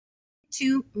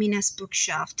to Mina's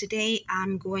bookshelf. Today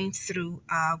I'm going through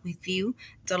with you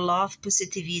The Law of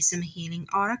Positivism Healing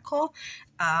Oracle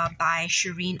by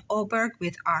Shereen Oberg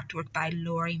with artwork by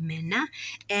Mina,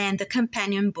 and the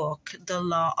companion book The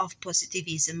Law of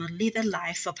Positivism, Live a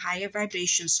Life of Higher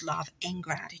Vibrations, Love and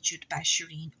Gratitude by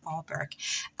Shereen Oberg.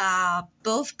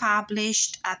 Both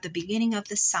published at the beginning of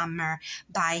the summer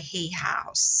by Hay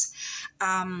House.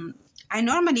 I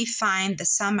normally find the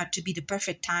summer to be the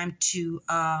perfect time to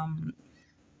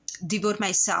devote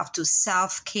myself to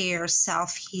self-care,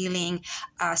 self-healing,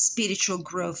 spiritual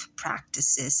growth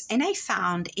practices. And I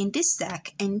found in this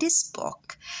deck, in this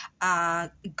book,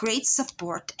 great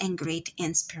support and great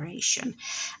inspiration.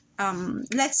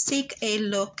 Let's take a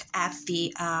look at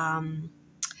the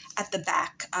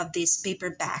back of this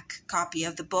paperback copy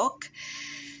of the book.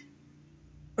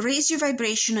 Raise your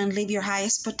vibration and live your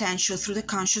highest potential through the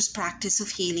conscious practice of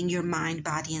healing your mind,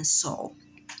 body, and soul.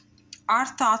 Our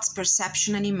thoughts,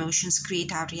 perception, and emotions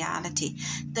create our reality.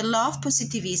 The law of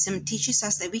positivism teaches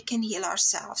us that we can heal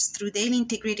ourselves through daily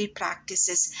integrated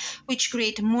practices which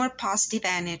create more positive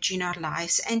energy in our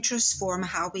lives and transform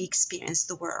how we experience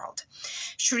the world.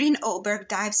 Shereen Oberg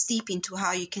dives deep into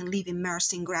how you can live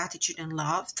immersed in gratitude and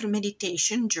love through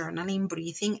meditation, journaling,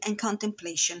 breathing, and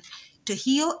contemplation to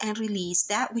heal and release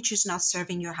that which is not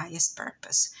serving your highest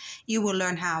purpose. You will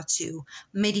learn how to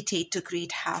meditate to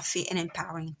create healthy and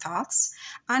empowering thoughts,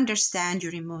 understand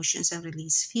your emotions and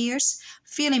release fears,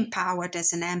 feel empowered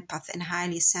as an empath and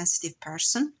highly sensitive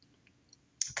person,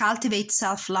 cultivate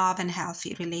self-love and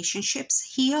healthy relationships,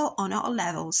 heal on all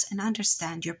levels, and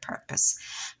understand your purpose.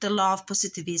 The law of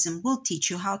positivism will teach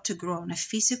you how to grow on a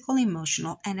physical,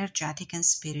 emotional, energetic, and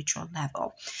spiritual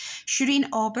level. Shereen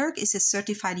Oberg is a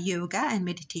certified yoga and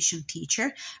meditation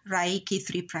teacher, Reiki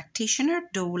 3 practitioner,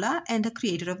 doula, and the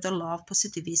creator of the Law of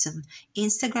Positivism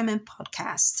Instagram and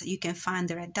podcast. You can find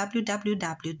her at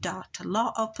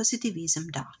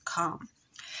www.lawofpositivism.com.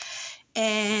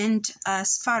 And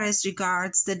as far as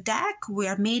regards the deck, we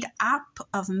are made up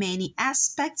of many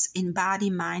aspects in body,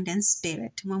 mind, and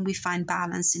spirit. When we find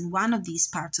balance in one of these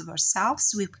parts of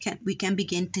ourselves, we can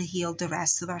begin to heal the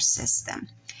rest of our system.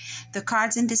 The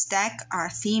cards in this deck are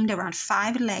themed around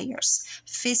 5 layers: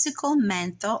 physical,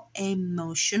 mental,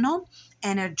 emotional,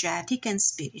 energetic, and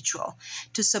spiritual,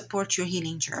 to support your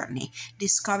healing journey.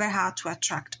 Discover how to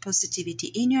attract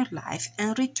positivity in your life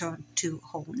and return to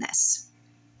wholeness.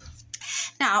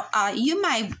 Now, you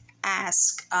might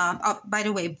ask, by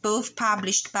the way, both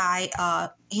published by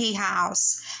Hay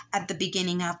House at the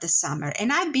beginning of the summer.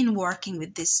 And I've been working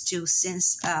with this too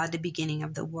since the beginning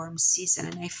of the warm season.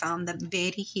 And I found them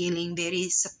very healing, very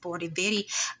supportive, very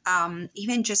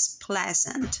even just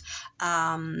pleasant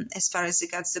as far as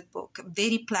regards the book.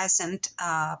 Very pleasant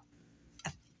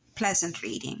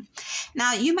reading.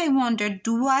 Now, you may wonder,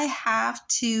 do I have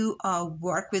to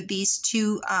work with these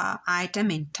two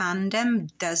items in tandem?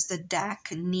 Does the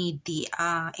deck need the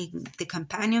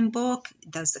companion book?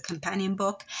 Does the companion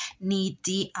book need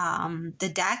the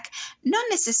deck? Not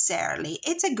necessarily.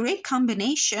 It's a great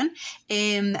combination.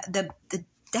 The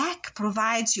deck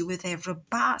provides you with a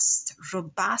robust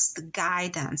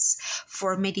guidance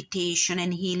for meditation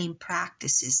and healing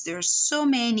practices. There's so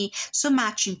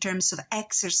much in terms of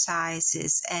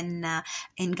exercises and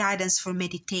guidance for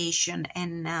meditation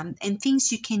and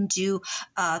things you can do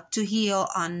to heal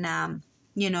on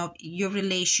your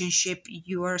relationship,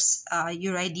 your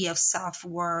idea of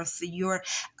self-worth, your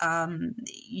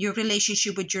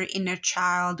relationship with your inner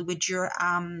child, with your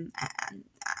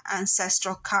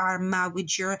ancestral karma,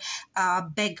 with your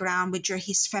background, with your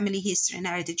family history and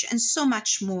heritage, and so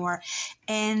much more.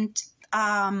 And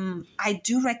I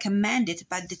do recommend it,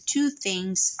 but the two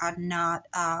things are not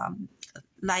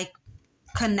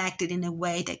connected in a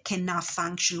way that cannot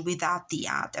function without the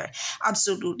other.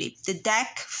 Absolutely. The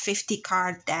deck,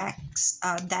 50-card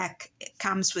deck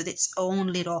comes with its own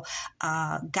little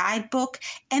guidebook,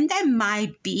 and that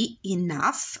might be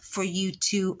enough for you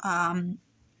to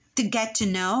get to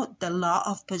know the law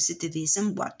of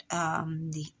positivism, what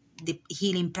the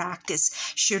healing practice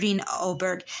Shereen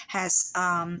Oberg has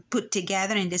put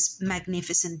together in this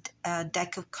magnificent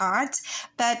deck of cards.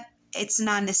 But it's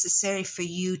not necessary for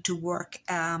you to work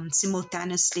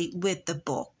simultaneously with the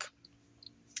book.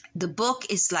 The book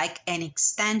is like an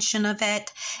extension of it.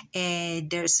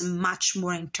 There's much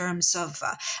more in terms of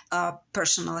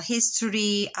personal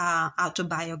history,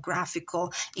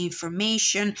 autobiographical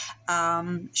information.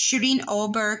 Shereen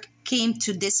Oberg came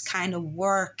to this kind of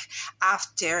work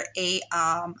after a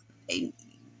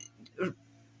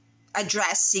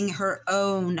addressing her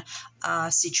own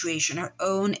situation, her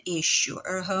own issue,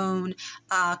 her own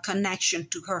connection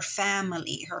to her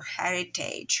family, her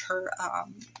heritage, her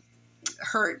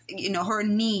her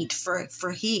need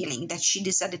for healing that she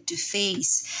decided to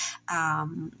face,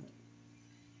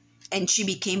 and she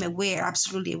became aware,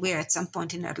 absolutely aware at some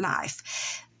point in her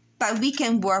life. But we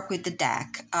can work with the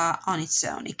deck on its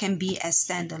own. It can be a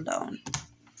standalone.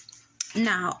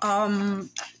 Now,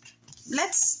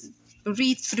 let's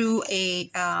read through an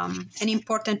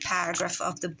important paragraph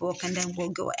of the book, and then we'll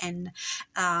go and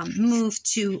move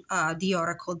to the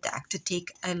Oracle deck to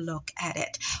take a look at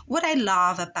it. What I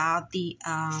love about the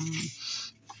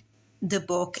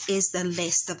book is the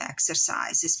list of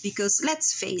exercises, because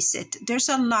let's face it, there's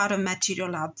a lot of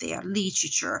material out there,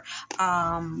 literature,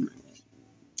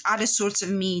 other sorts of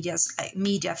media,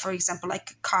 for example,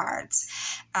 like cards,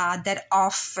 that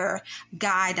offer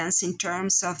guidance in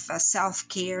terms of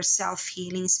self-care,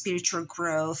 self-healing, spiritual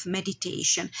growth,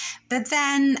 meditation. But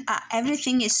then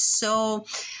everything is so,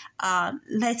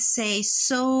 let's say,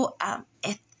 so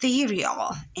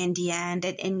ethereal in the end,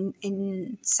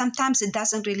 and sometimes it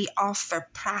doesn't really offer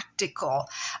practical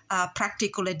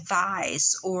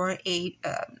advice or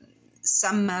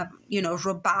some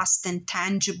robust and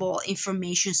tangible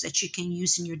information that you can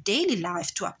use in your daily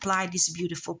life to apply these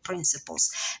beautiful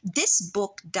principles. This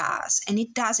book does, and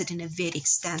it does it in a very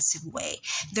extensive way.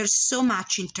 There's so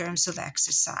much in terms of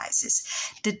exercises.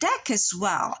 The deck as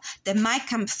well, that might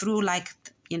come through like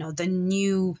the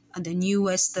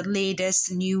newest, the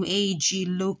latest, new agey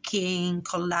looking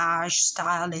collage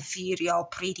style, ethereal,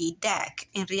 pretty deck.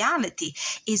 In reality,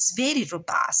 is very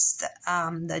robust.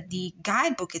 The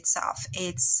guidebook itself,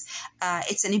 it's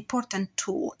an important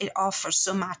tool. It offers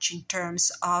so much in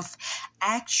terms of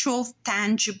actual,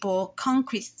 tangible,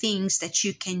 concrete things that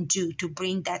you can do to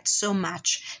bring that so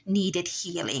much needed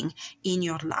healing in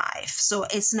your life. So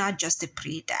it's not just a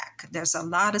pretty deck. There's a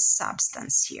lot of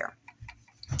substance here.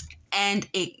 And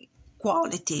a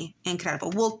quality,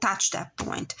 incredible. We'll touch that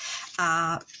point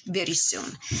very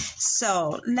soon.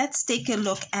 So let's take a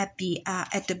look at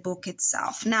the book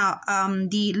itself. Now,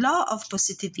 the Law of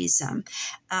Positivism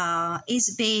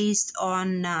is based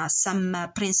on some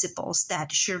principles that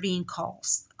Shereen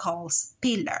calls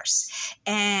pillars,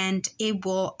 and it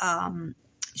will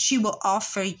she will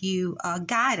offer you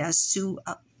guidance to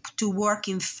work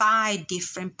in 5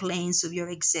 different planes of your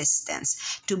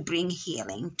existence to bring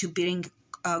healing, to bring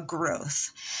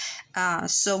growth.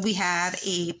 So we have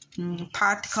a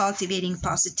part cultivating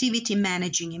positivity,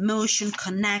 managing emotion,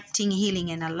 connecting,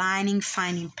 healing and aligning,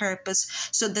 finding purpose.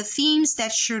 So the themes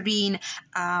that Shereen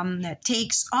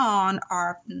takes on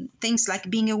are things like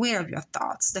being aware of your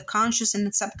thoughts, the conscious and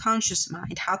the subconscious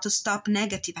mind, how to stop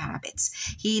negative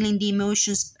habits, healing the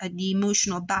emotions, the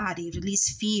emotional body,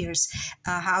 release fears,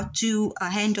 how to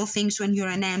handle things when you're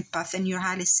an empath and you're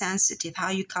highly sensitive, how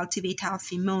you cultivate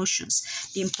healthy emotions,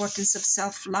 the importance of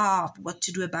self-love, what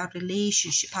to do about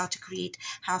relationship, how to create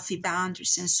healthy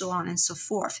boundaries, and so on and so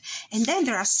forth. And then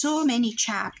there are so many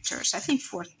chapters, I think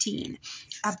 14,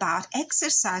 about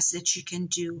exercise that you can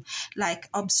do, like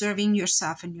observing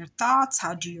yourself and your thoughts.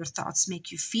 How do your thoughts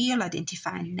make you feel?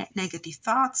 Identifying negative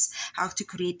thoughts, how to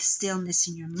create stillness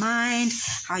in your mind,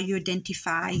 how you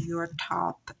identify your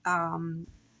top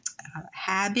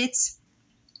habits,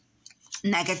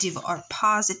 negative or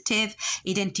positive,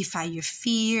 identify your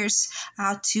fears,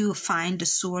 how to find the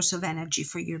source of energy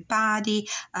for your body,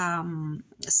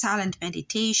 silent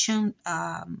meditation,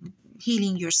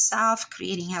 healing yourself,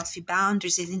 creating healthy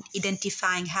boundaries,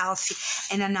 identifying healthy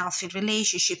and unhealthy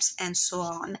relationships, and so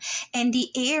on. And the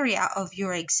area of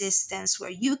your existence where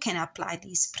you can apply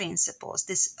these principles,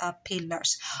 these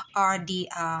pillars, are the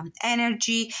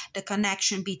energy, the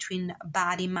connection between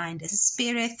body, mind, and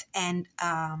spirit, and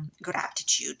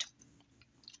gratitude.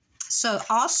 So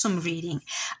awesome reading.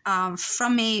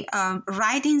 From a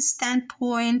writing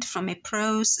standpoint, from a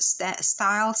prose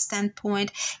style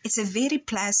standpoint, it's a very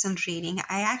pleasant reading.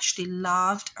 I actually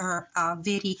loved her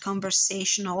very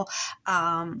conversational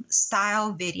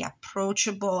style, very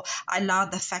approachable. I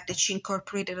love the fact that she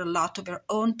incorporated a lot of her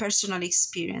own personal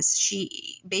experience.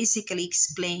 She basically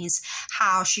explains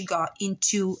how she got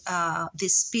into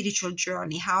this spiritual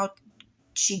journey, how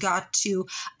she got to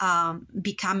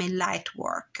become a light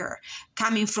worker,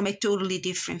 coming from a totally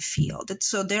different field.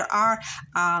 So there are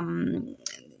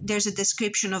there's a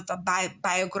description of the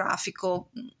biographical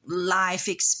life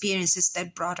experiences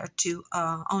that brought her to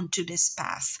onto this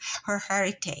path, her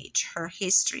heritage, her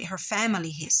history, her family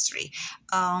history,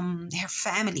 her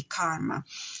family karma.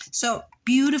 So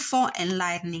beautiful,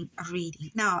 enlightening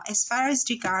reading. Now, as far as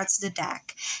regards the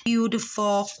deck,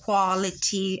 beautiful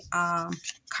quality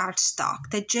cardstock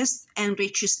that just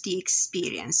enriches the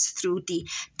experience through the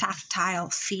tactile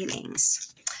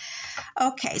feelings.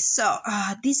 Okay, so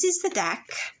this is the deck.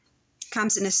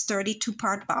 Comes in a sturdy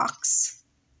 2-part box.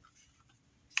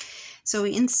 So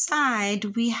inside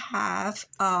we have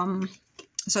from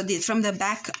the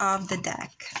back of the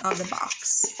deck of the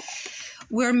box,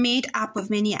 we're made up of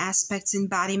many aspects in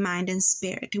body, mind, and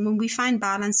spirit. And when we find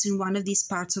balance in one of these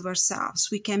parts of ourselves,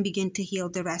 we can begin to heal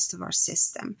the rest of our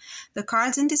system. The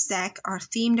cards in this deck are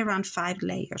themed around 5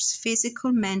 layers: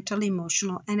 physical, mental,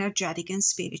 emotional, energetic, and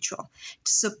spiritual.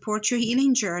 To support your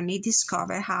healing journey,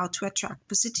 discover how to attract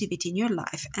positivity in your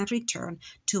life and return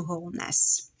to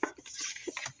wholeness.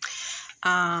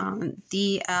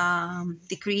 The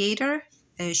creator,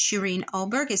 Shereen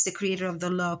Oberg, is the creator of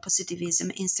the Law of Positivism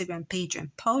Instagram page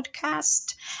and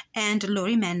podcast, and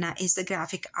Mina is the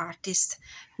graphic artist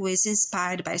who is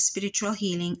inspired by spiritual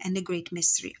healing and the great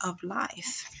mystery of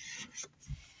life.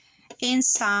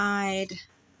 Inside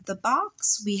the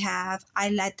box, we have, I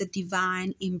let the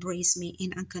divine embrace me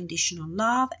in unconditional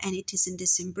love, and it is in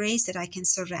this embrace that I can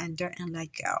surrender and let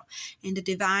go. In the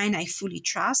divine, I fully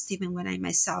trust, even when I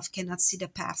myself cannot see the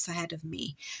path ahead of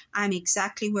me. I'm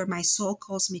exactly where my soul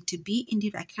calls me to be, in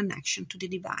direct connection to the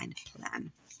divine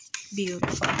plan.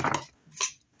 Beautiful.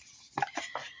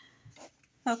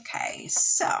 Okay,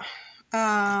 so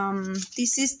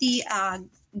this is the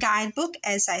guidebook.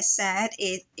 As I said,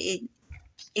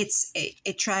 it's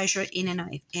a treasure in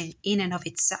and of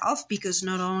itself, because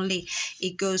not only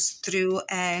it goes through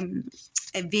a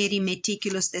very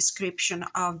meticulous description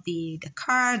of the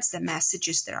cards, the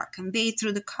messages that are conveyed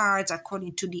through the cards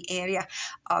according to the area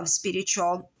of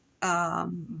spiritual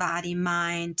body,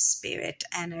 mind, spirit,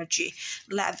 energy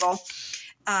level.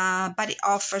 But it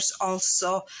offers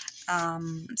also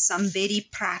some very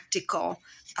practical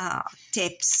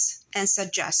tips and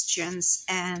suggestions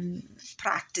and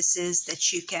practices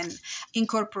that you can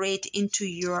incorporate into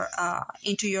your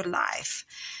life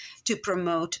to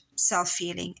promote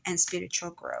self-healing and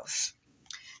spiritual growth.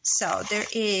 So there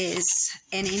is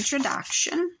an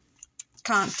introduction,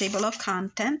 table of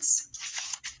contents,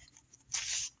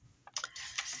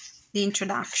 the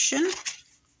introduction,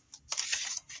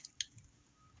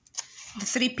 the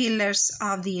 3 pillars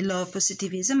of the Law of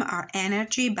Positivism are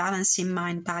energy, balancing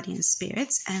mind, body, and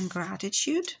spirits, and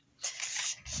gratitude.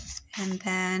 And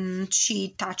then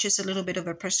she touches a little bit of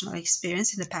her personal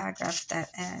experience in the paragraph that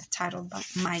titled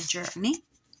My Journey.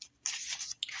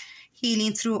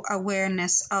 Healing through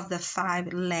awareness of the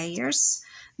 5 layers.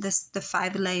 The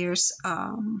 5 layers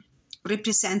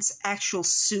represents actual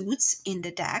suits in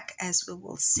the deck, as we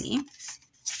will see.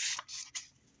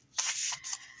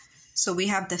 So we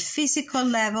have the physical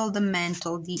level, the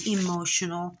mental, the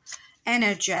emotional,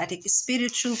 energetic,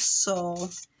 spiritual, soul,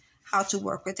 how to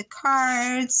work with the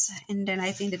cards. And then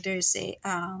I think that there's the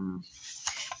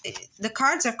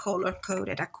cards are color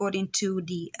coded according to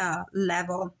the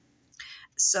level.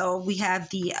 So we have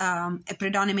the a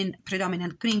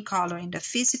predominant green color in the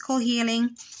physical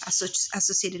healing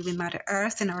associated with Mother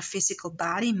Earth and our physical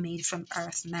body made from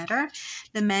earth matter.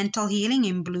 The mental healing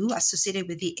in blue associated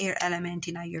with the air element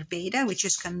in Ayurveda, which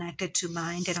is connected to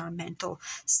mind and our mental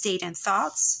state and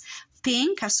thoughts.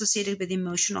 Pink associated with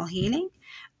emotional healing.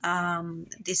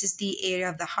 This is the area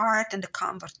of the heart and the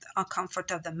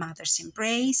comfort of the mother's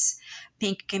embrace.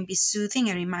 Pink can be soothing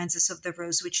and reminds us of the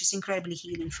rose, which is incredibly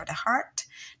healing for the heart.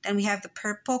 Then we have the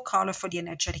purple color for the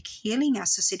energetic healing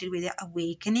associated with the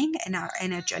awakening and our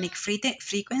energetic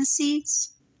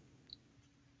frequencies.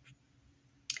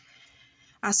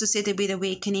 Associated with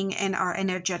awakening and our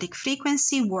energetic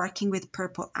frequency, working with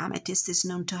purple amethyst is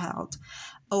known to help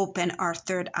open our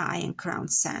third eye and crown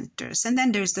centers. And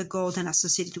then there's the golden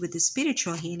associated with the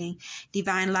spiritual healing,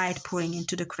 divine light pouring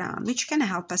into the crown, which can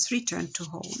help us return to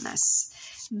wholeness.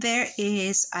 There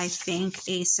is, I think,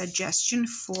 a suggestion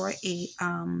for a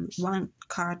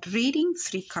 1-card reading,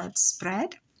 3-card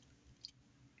spread,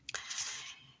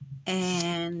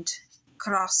 and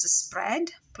cross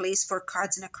spread. Place 4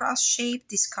 cards in a cross shape.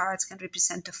 These cards can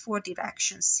represent the 4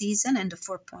 directions, season, and the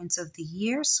 4 points of the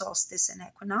year, solstice and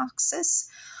equinoxes,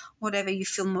 whatever you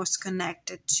feel most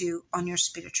connected to on your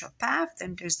spiritual path.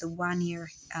 Then there's the 1-year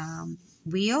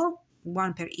wheel,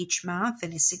 1 per each month,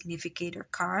 and a significator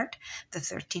card, the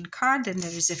 13th card. And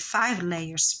there is a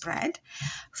 5-layer spread,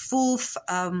 full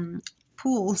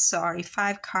pull,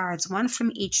 5 cards, one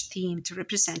from each theme, to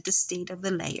represent the state of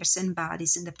the layers and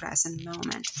bodies in the present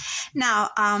moment. Now,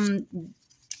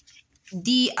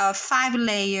 the 5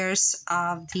 layers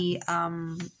of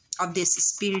this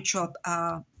spiritual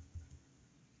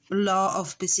law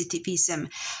of positivism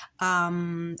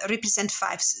represent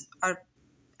 5 are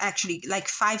actually like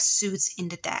 5 suits in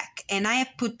the deck, and I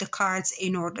have put the cards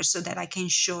in order so that I can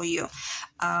show you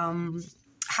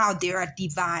how they are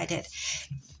divided.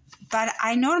 But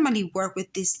I normally work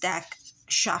with this deck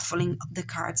shuffling the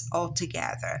cards all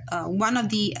together. One of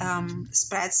the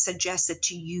spreads suggested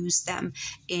to use them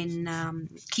in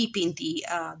keeping the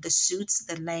suits,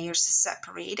 the layers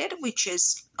separated, which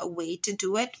is a way to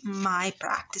do it. My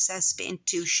practice has been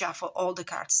to shuffle all the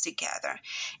cards together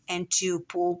and to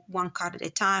pull one card at a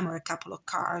time, or a couple of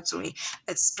cards, or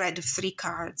a spread of 3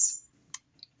 cards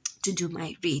to do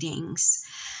my readings.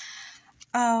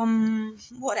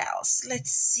 What else?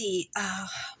 Let's see.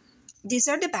 These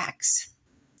are the backs.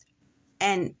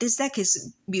 And this deck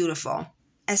is beautiful.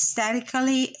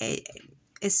 Aesthetically,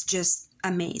 it's just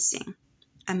amazing.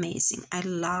 Amazing. I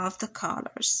love the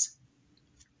colors.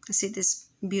 I see this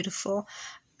beautiful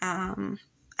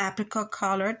apricot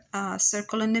colored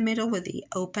circle in the middle with the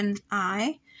open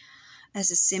eye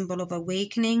as a symbol of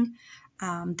awakening.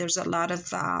 There's a lot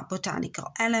of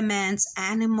botanical elements,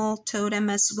 animal totem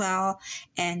as well.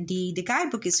 And the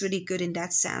guidebook is really good in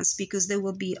that sense, because there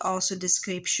will be also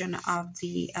description of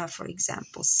the, for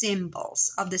example,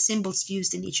 symbols, of the symbols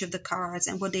used in each of the cards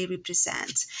and what they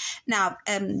represent. Now,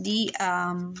 the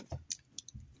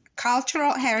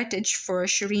cultural heritage for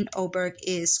Shereen Oberg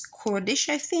is Kurdish,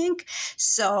 I think.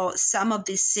 So some of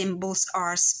these symbols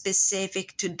are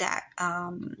specific to that,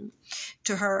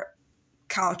 to her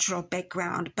cultural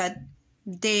background, but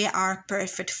they are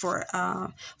perfect for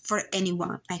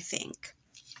anyone, I think.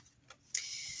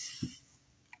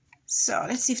 So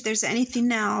let's see if there's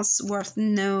anything else worth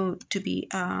note to be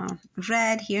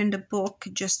read here in the book,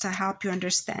 just to help you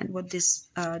understand what this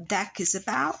deck is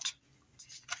about.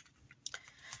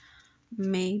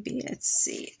 Maybe, let's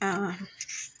see.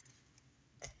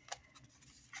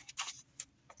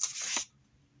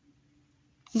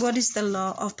 What is the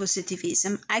law of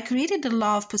positivism? I created the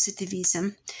law of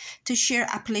positivism to share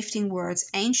uplifting words,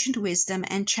 ancient wisdom,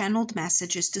 and channeled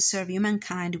messages to serve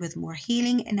humankind with more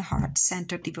healing and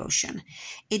heart-centered devotion.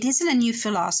 It isn't a new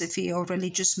philosophy or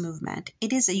religious movement.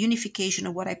 It is a unification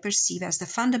of what I perceive as the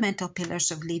fundamental pillars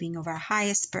of living of our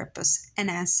highest purpose and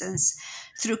essence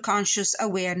through conscious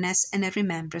awareness and a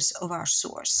remembrance of our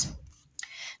source.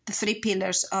 The 3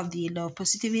 pillars of the law of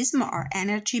positivism are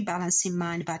energy, balancing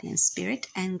mind, body, and spirit,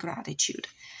 and gratitude.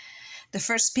 The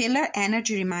first pillar,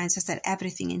 energy, reminds us that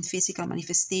everything in physical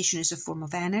manifestation is a form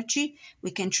of energy.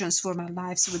 We can transform our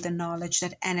lives with the knowledge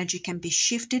that energy can be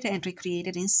shifted and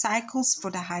recreated in cycles for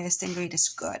the highest and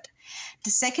greatest good. The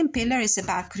second pillar is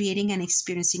about creating and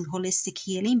experiencing holistic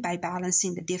healing by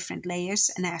balancing the different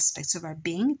layers and aspects of our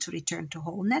being to return to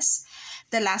wholeness.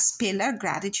 The last pillar,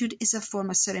 gratitude, is a form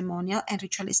of ceremonial and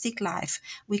ritualistic life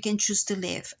we can choose to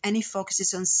live, and it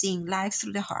focuses on seeing life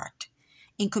through the heart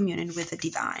in communion with the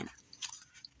divine.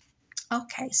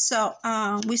 Okay, so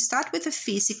we start with the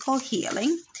physical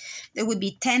healing. There would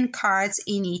be 10 cards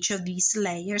in each of these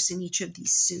layers, in each of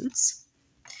these suits.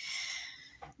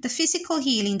 The physical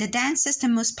healing, the densest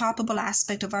and most palpable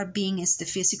aspect of our being, is the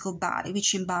physical body,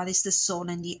 which embodies the soul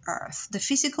and the earth. The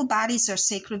physical body is our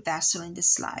sacred vessel in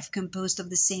this life, composed of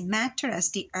the same matter as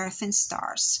the earth and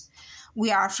stars. We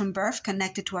are from birth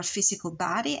connected to our physical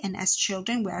body, and as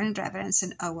children we are in reverence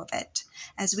and awe of it.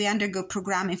 As we undergo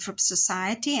programming from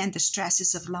society and the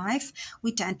stresses of life,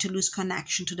 we tend to lose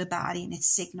connection to the body and its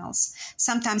signals.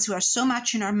 Sometimes we are so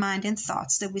much in our mind and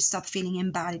thoughts that we stop feeling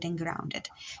embodied and grounded.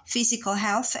 Physical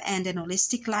health and an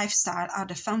holistic lifestyle are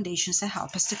the foundations that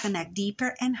help us to connect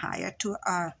deeper and higher to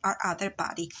our other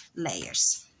body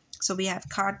layers. So we have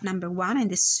card number 1 in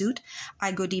this suit.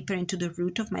 I go deeper into the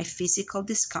root of my physical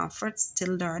discomforts to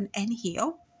learn and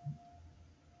heal.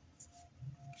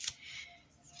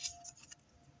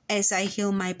 As I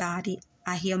heal my body,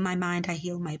 I heal my mind, I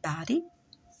heal my body.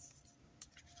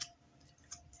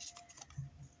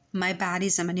 My body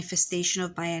is a manifestation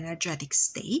of my energetic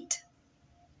state.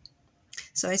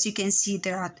 So as you can see,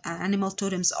 there are animal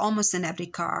totems almost in every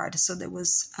card. So there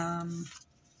was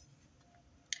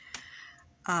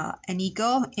an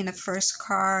eagle in the first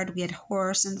card, we had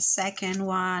horse in the second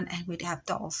one, and we'd have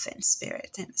dolphin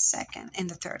spirit in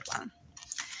the third one.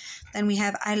 Then we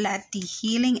have, I let the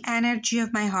healing energy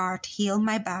of my heart heal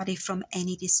my body from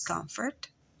any discomfort.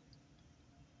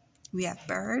 We have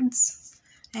birds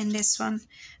in this one,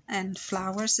 and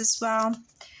flowers as well.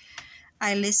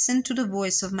 I listen to the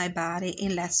voice of my body.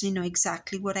 It lets me know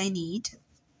exactly what I need.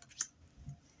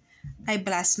 I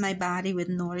bless my body with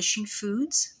nourishing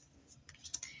foods.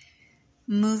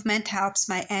 Movement helps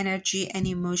my energy and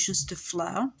emotions to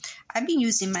flow. I've been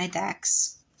using my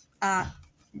decks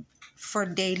for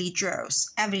daily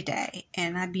draws every day,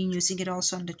 and I've been using it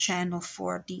also on the channel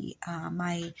for the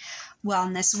my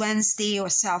Wellness Wednesday or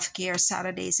self-care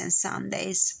Saturdays and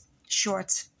Sundays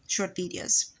short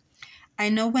videos. I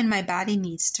know when my body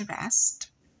needs to rest.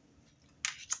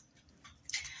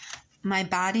 My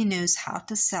body knows how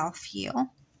to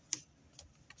self-heal.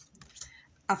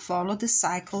 I follow the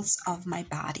cycles of my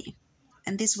body.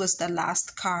 And this was the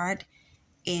last card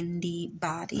in the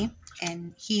body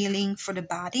and healing for the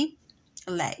body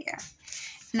layer.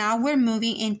 Now we're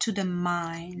moving into the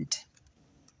mind.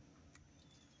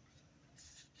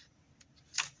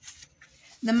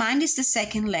 The mind is the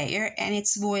second layer, and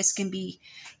its voice can be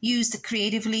used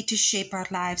creatively to shape our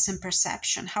lives and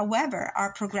perception. However,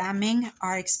 our programming,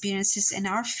 our experiences, and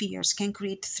our fears can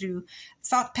create through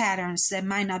thought patterns that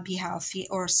might not be healthy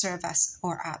or serve us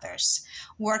or others.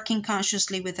 Working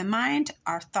consciously with the mind,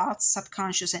 our thoughts,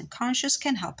 subconscious and conscious,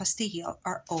 can help us to heal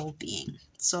our whole being.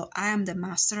 So I am the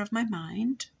master of my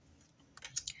mind.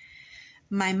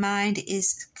 My mind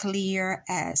is clear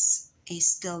as a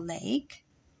still lake.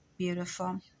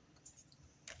 Beautiful.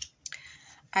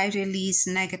 I release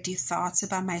negative thoughts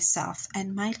about myself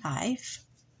and my life.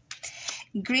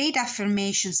 Great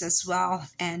affirmations as well,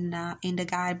 and in the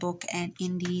guidebook and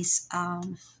in these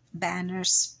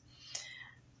banners.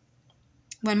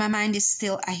 When my mind is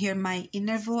still, I hear my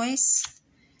inner voice.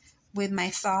 With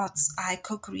my thoughts, I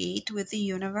co-create with the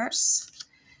universe.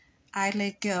 I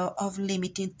let go of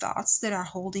limiting thoughts that are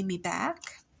holding me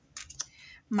back.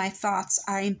 My thoughts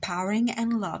are empowering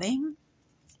and loving.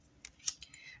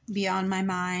 Beyond my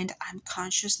mind, I'm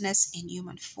consciousness in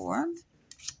human form.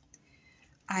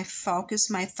 I focus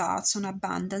my thoughts on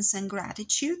abundance and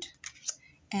gratitude.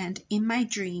 And in my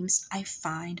dreams, I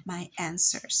find my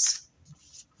answers.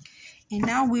 And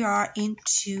now we are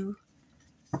into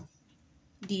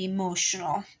the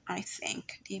emotional, I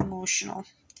think. The emotional,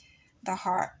 the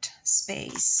heart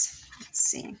space. Let's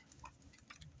see.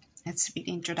 Let's read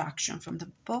the introduction from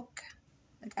the book,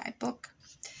 the guidebook.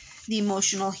 The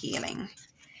emotional healing.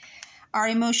 Our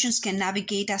emotions can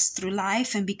navigate us through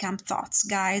life and become thoughts,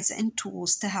 guides, and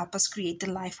tools to help us create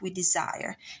the life we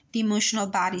desire. The emotional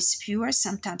body is pure,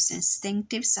 sometimes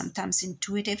instinctive, sometimes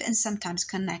intuitive, and sometimes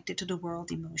connected to the world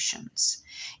emotions.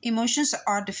 Emotions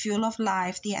are the fuel of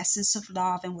life, the essence of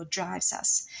love, and what drives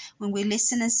us. When we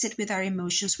listen and sit with our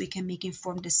emotions, we can make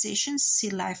informed decisions, see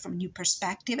life from a new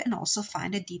perspective, and also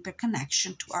find a deeper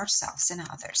connection to ourselves and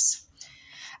others.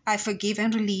 I forgive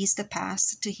and release the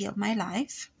past to heal my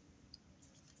life.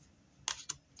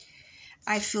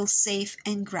 I feel safe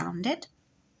and grounded.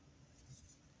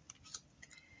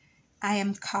 I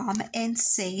am calm and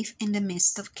safe in the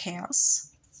midst of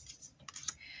chaos.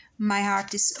 My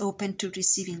heart is open to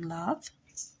receiving love.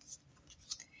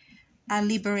 I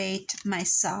liberate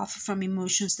myself from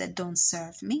emotions that don't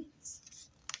serve me.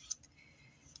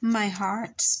 My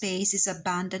heart space is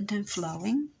abundant and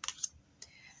flowing.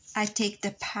 I take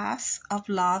the path of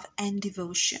love and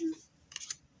devotion.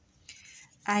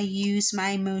 I use my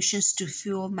emotions to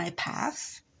fuel my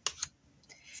path.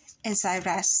 As I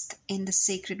rest in the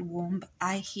sacred womb,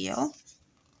 I heal.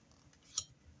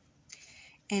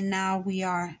 And now we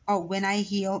are, when I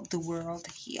heal, the world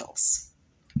heals.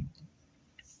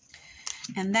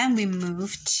 And then we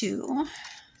move to,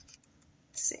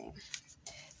 let's see,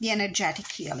 the energetic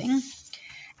healing.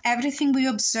 Everything we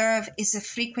observe is a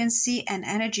frequency and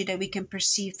energy that we can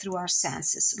perceive through our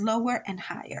senses, lower and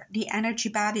higher. The energy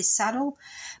body is subtle,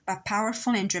 but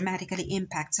powerful and dramatically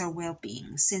impacts our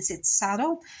well-being. Since it's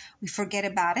subtle, we forget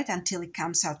about it until it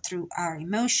comes out through our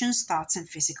emotions, thoughts, and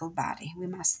physical body. We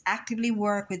must actively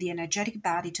work with the energetic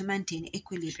body to maintain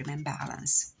equilibrium and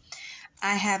balance.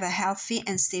 I have a healthy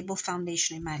and stable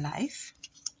foundation in my life.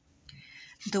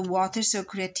 The waters of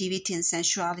creativity and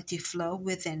sensuality flow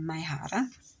within my hara.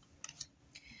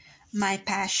 My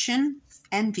passion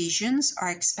and visions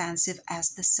are expansive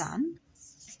as the sun.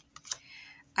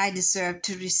 I deserve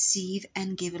to receive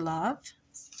and give love.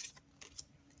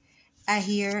 I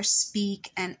hear,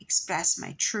 speak, and express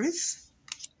my truth.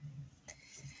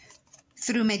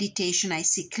 Through meditation, I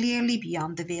see clearly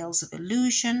beyond the veils of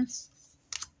illusion.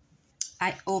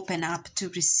 I open up to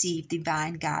receive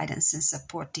divine guidance and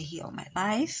support to heal my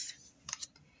life.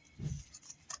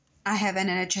 I have an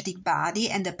energetic body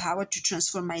and the power to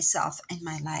transform myself and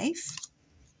my life.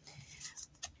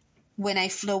 When I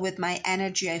flow with my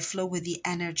energy, I flow with the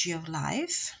energy of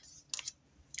life.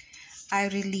 I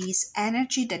release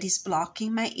energy that is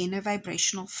blocking my inner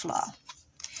vibrational flow.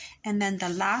 And then the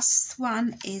last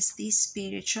one is the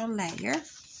spiritual layer,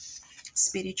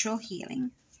 spiritual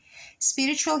healing.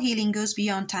 Spiritual healing goes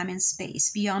beyond time and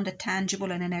space, beyond the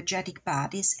tangible and energetic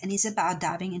bodies, and is about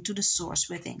diving into the source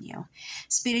within you.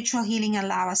 Spiritual healing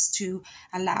allows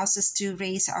us to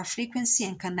raise our frequency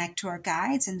and connect to our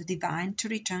guides and the divine to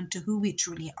return to who we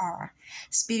truly are.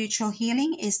 Spiritual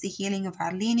healing is the healing of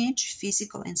our lineage,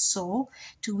 physical and soul,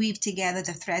 to weave together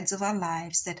the threads of our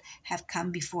lives that have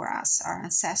come before us, our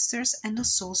ancestors, and the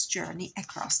soul's journey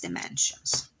across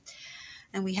dimensions.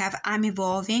 And we have I'm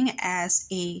evolving as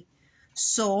a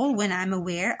soul when I'm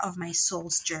aware of my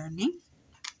soul's journey.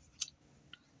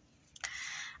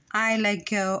 I let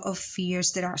go of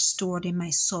fears that are stored in my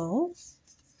soul.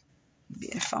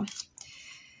 Beautiful.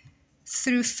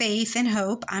 Through faith and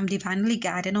hope, I'm divinely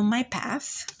guided on my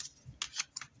path.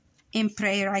 In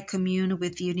prayer, I commune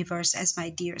with the universe as my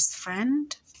dearest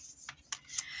friend.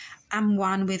 I'm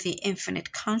one with the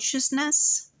infinite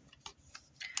consciousness.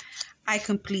 I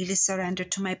completely surrender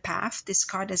to my path. This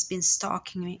card has been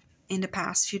stalking me in the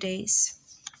past few days.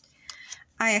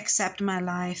 I accept my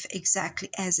life exactly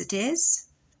as it is.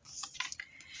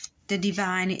 The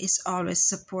divine is always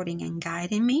supporting and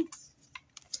guiding me.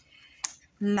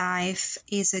 Life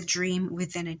is a dream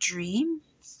within a dream.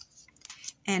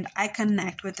 And I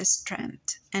connect with the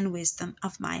strength and wisdom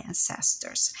of my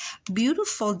ancestors.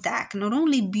 Beautiful deck, not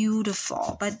only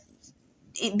beautiful, but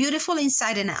beautiful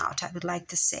inside and out, I would like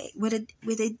to say, with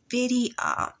a very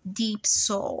deep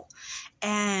soul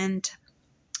and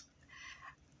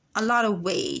a lot of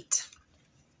weight.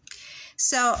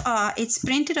 So it's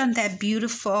printed on that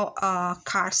beautiful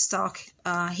cardstock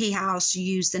Hay House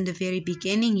used in the very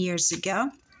beginning years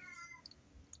ago.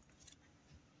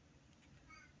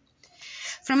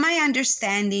 From my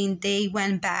understanding, they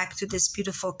went back to this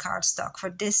beautiful cardstock for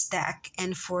this deck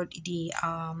and for the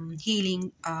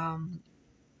Healing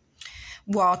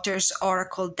Waters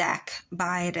Oracle deck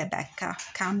by Rebecca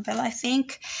Campbell, I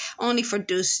think, only for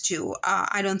those two.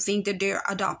 I don't think that they're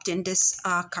adopting this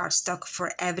cardstock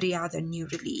for every other new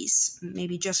release,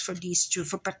 maybe just for these two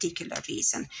for particular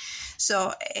reason.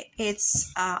 So it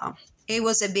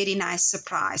was a very nice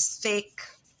surprise, thick,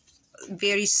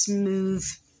 very smooth,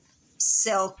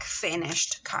 silk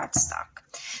finished cardstock.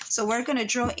 So we're going to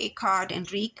draw a card and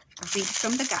read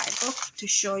from the guidebook to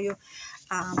show you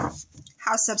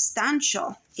how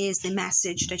substantial is the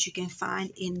message that you can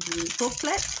find in the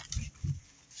booklet.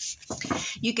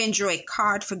 You can draw a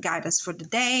card for guidance for the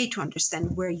day to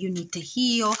understand where you need to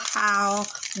heal, how,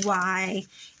 why.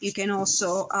 You can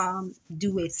also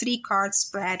do a 3-card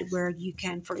spread where you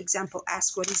can, for example,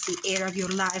 ask what is the area of your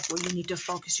life where you need to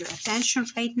focus your attention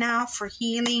right now for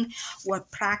healing.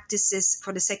 What practices,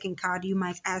 for the second card, you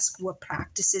might ask what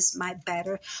practices might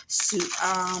better suit,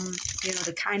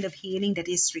 the kind of healing that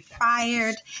is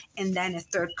required. And then a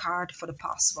 3rd card for the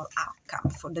possible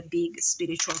outcome, for the big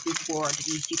spiritual reward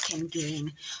that you can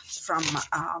gain from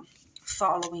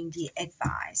following the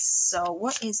advice. So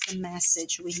what is the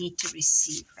message we need to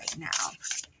receive right now?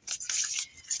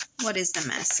 What is the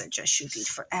message I should read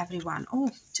for everyone? Oh,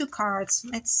 2 cards.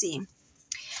 Let's see.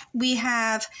 We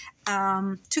have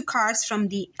 2 cards from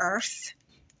the Earth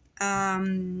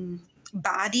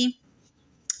body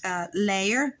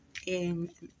layer.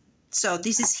 So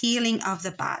this is healing of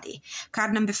the body.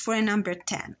 Card number 4 and number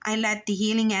 10. I let the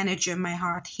healing energy of my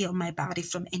heart heal my body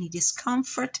from any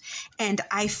discomfort, and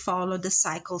I follow the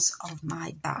cycles of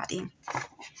my body.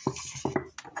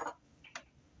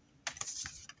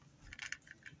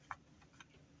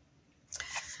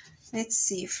 Let's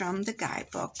see from the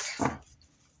guidebook.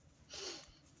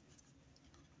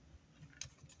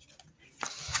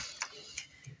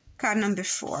 Card number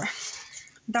 4.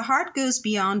 The heart goes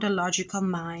beyond the logical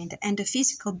mind and the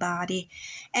physical body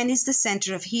and is the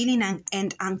center of healing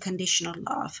and unconditional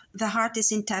love. The heart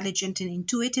is intelligent and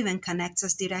intuitive and connects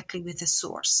us directly with the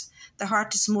source. The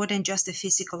heart is more than just a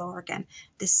physical organ.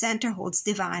 The center holds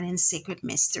divine and sacred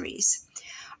mysteries.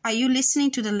 Are you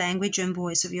listening to the language and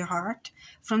voice of your heart?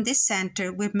 From this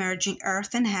center, we're merging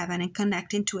earth and heaven and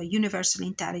connecting to a universal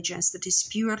intelligence that is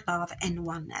pure love and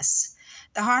oneness.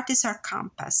 The heart is our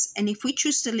compass, and if we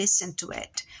choose to listen to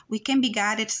it, we can be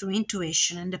guided through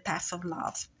intuition and the path of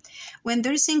love. When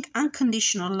there is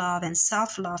unconditional love and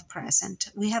self-love present,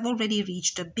 we have already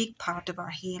reached a big part of our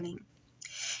healing.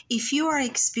 If you are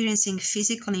experiencing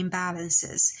physical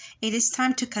imbalances, it is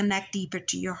time to connect deeper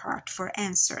to your heart for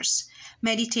answers.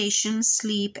 Meditation,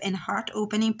 sleep, and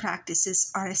heart-opening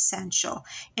practices are essential,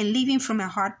 and living from a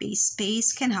heart-based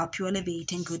space can help you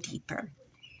elevate and go deeper.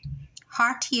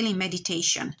 Heart healing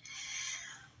meditation.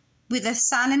 With a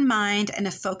silent mind and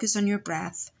a focus on your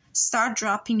breath, start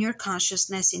dropping your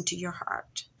consciousness into your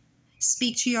heart.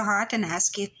 Speak to your heart and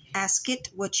ask it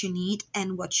what you need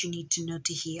and what you need to know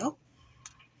to heal.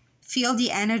 Feel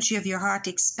the energy of your heart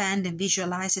expand and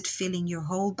visualize it filling your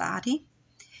whole body.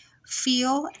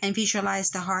 Feel and visualize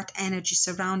the heart energy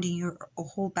surrounding your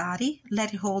whole body.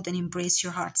 Let it hold and embrace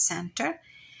your heart center.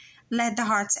 Let the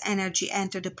heart's energy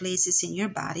enter the places in your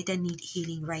body that need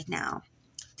healing right now.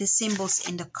 The symbols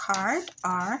in the card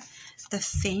are the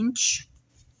finch,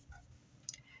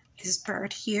 this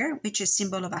bird here, which is a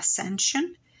symbol of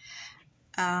ascension.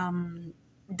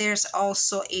 There's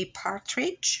also a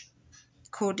partridge,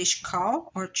 Kurdish cow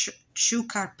or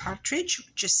chukar partridge,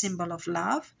 which is a symbol of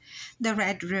love. The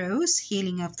red rose,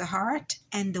 healing of the heart,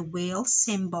 and the whale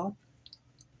symbol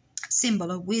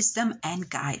of wisdom and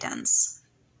guidance.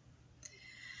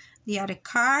 The other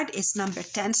card is number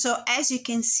 10. So as you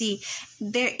can see,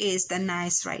 there is the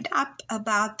nice write-up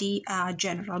about the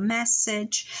general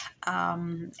message,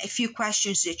 a few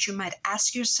questions that you might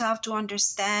ask yourself to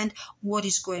understand what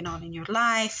is going on in your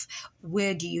life,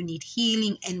 where do you need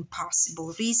healing and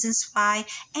possible reasons why,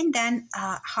 and then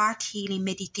heart healing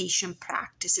meditation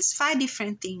practices, 5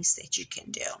 different things that you can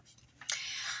do.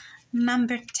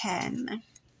 Number 10.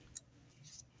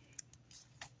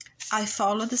 I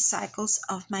follow the cycles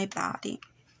of my body.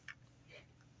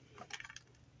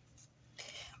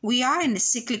 We are in a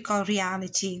cyclical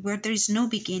reality where there is no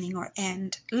beginning or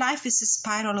end. Life is a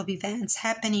spiral of events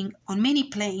happening on many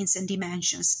planes and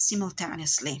dimensions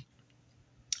simultaneously.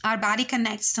 Our body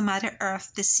connects to Mother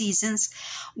Earth, the seasons,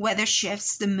 weather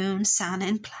shifts, the moon, sun,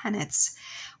 and planets.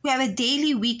 We have a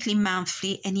daily, weekly,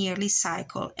 monthly, and yearly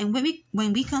cycle, and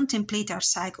when we contemplate our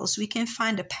cycles, we can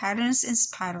find the patterns and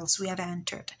spirals we have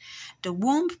entered. The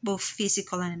womb, both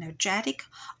physical and energetic,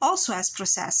 also has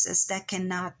processes that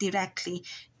cannot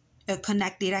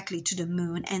connect directly to the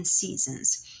moon and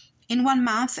seasons. In 1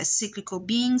 month, as cyclical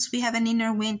beings, we have an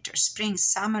inner winter, spring,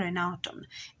 summer, and autumn,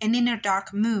 an inner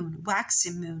dark moon,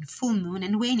 waxing moon, full moon,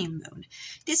 and waning moon.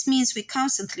 This means we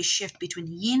constantly shift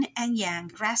between yin and yang,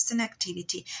 rest and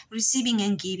activity, receiving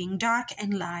and giving, dark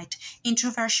and light,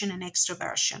 introversion and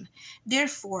extroversion.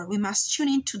 Therefore, we must tune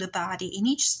into the body in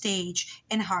each stage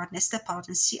and harness the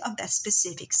potency of that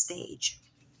specific stage.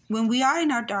 When we are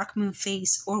in our dark moon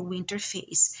phase or winter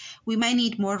phase, we may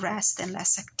need more rest and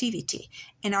less activity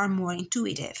and are more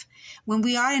intuitive. When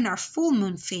we are in our full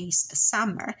moon phase, the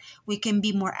summer, we can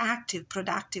be more active,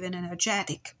 productive, and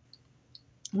energetic.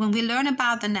 When we learn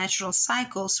about the natural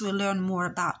cycles, we learn more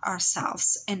about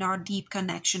ourselves and our deep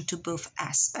connection to both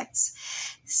aspects.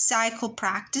 Cycle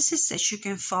practices that you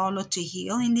can follow to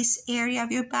heal in this area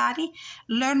of your body.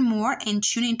 Learn more and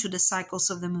tune into the cycles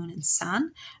of the moon and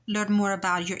sun. Learn more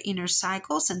about your inner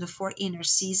cycles and the 4 inner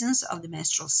seasons of the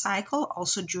menstrual cycle,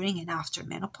 also during and after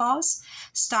menopause.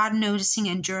 Start noticing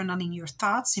and journaling your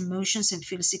thoughts, emotions, and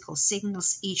physical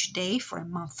signals each day for a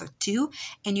month or 2,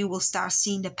 and you will start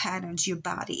seeing the patterns your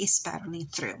body is battling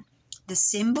through. The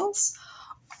symbols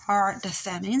are the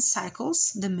feminine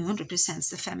cycles. The moon represents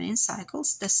the feminine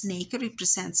cycles. The snake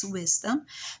represents wisdom.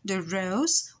 The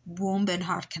rose, womb and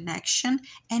heart connection.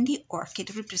 And the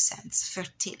orchid represents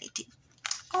fertility.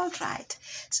 All right,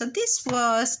 so this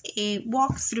was a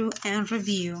walkthrough and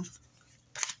review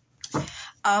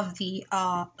of the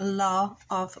Law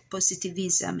of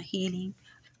Positivism Healing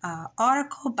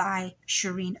Oracle by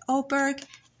Shereen Oberg,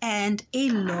 and a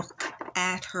look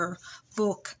at her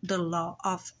book, The Law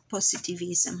of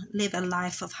Positivism, Live a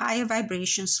Life of Higher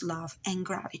Vibrations, Love, and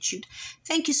Gratitude.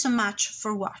 Thank you so much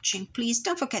for watching. Please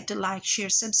don't forget to like, share,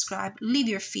 subscribe, leave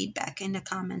your feedback in the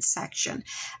comments section.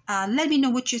 Let me know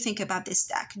what you think about this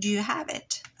deck. Do you have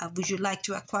it? Would you like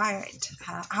to acquire it?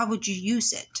 How would you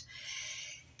use it?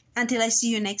 Until I see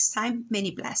you next time, many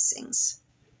blessings.